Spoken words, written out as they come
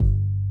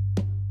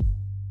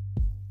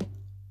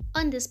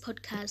On this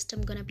podcast,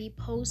 I'm gonna be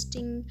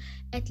posting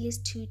at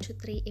least 2 to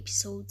 3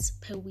 episodes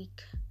per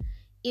week.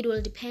 It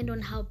will depend on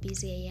how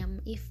busy I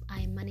am. If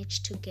I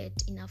manage to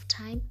get enough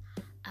time,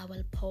 I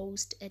will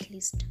post at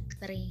least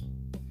 3.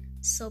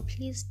 So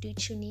please do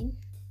tune in.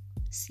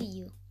 See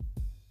you.